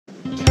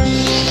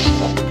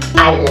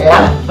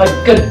I love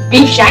a good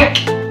beef shank.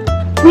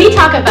 We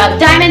talk about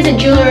diamonds and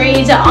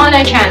jewelries on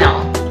our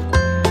channel.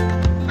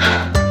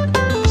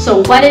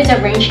 So what is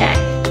a ring shank?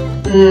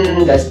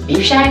 There's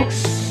beef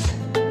shanks,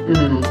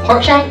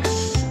 pork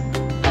shanks,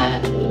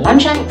 and lamb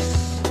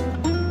shanks.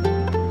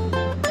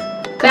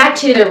 Back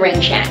to the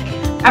ring shank.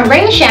 A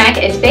ring shank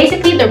is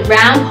basically the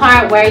round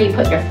part where you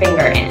put your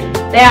finger in.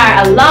 There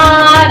are a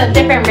lot of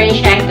different ring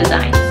shank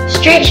designs.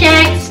 Straight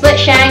shank, split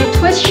shank,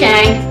 twist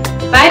shank,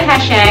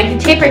 bypass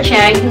shank, tapered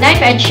shank,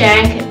 knife edge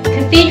shank,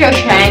 cathedral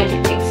shank,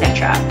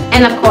 etc.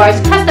 And of course,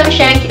 custom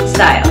shank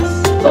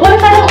styles. But what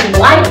if I don't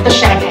like the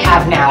shank I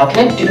have now?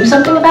 Can I do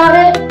something about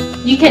it?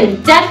 You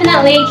can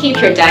definitely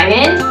keep your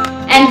diamond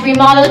and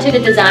remodel to the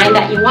design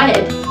that you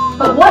wanted.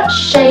 But what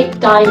shape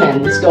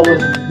diamonds go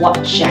with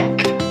what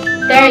shank?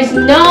 There is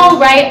no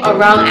right or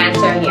wrong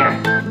answer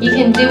here. You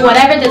can do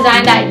whatever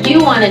design that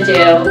you want to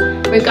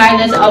do,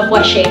 regardless of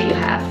what shape you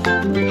have.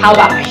 How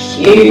about a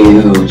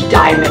huge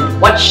diamond?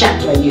 What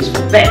shank do I use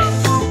for this?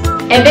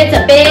 If it's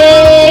a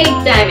big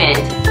diamond,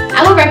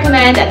 I would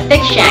recommend a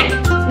thick shank.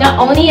 Not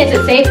only is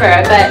it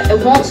safer, but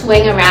it won't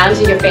swing around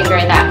to your finger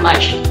that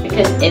much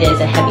because it is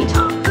a heavy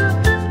top.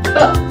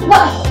 But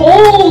what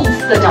holds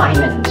the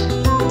diamond?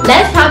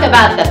 Let's talk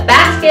about the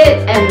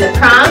basket and the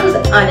prongs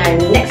on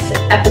our next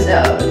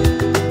episode.